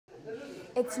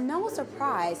It's no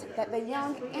surprise that the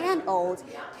young and old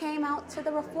came out to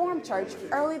the Reformed Church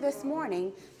early this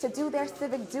morning to do their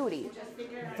civic duty,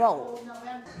 vote.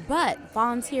 But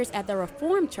volunteers at the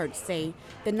Reformed Church say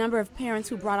the number of parents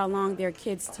who brought along their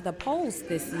kids to the polls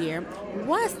this year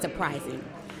was surprising.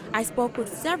 I spoke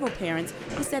with several parents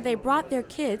who said they brought their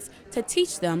kids to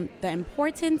teach them the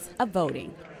importance of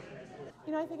voting.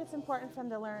 You know, I think it's important for them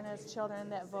to learn as children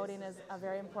that voting is a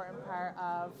very important part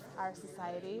of our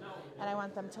society, and I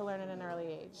want them to learn at an early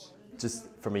age. Just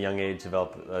from a young age,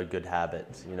 develop a good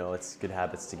habit. You know, it's good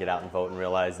habits to get out and vote and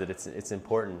realize that it's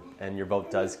important, and your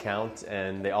vote does count,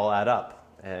 and they all add up.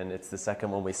 And it's the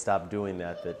second when we stop doing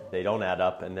that they don't add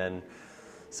up, and then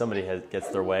somebody gets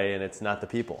their way, and it's not the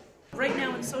people. Right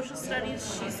now in social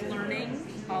studies, she's learning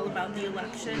all about the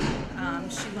election.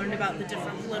 She learned about the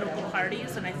different political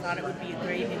parties, and I thought it would be a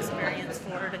great experience for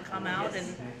her to come out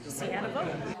and see how to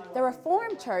vote. The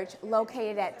Reformed Church,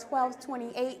 located at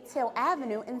 1228 Till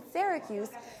Avenue in Syracuse,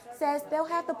 says they'll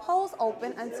have the polls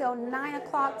open until 9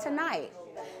 o'clock tonight.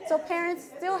 So parents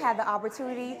still have the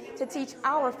opportunity to teach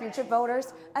our future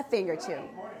voters a thing or two.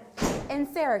 In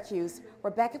Syracuse,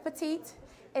 Rebecca Petit,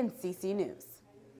 NCC News.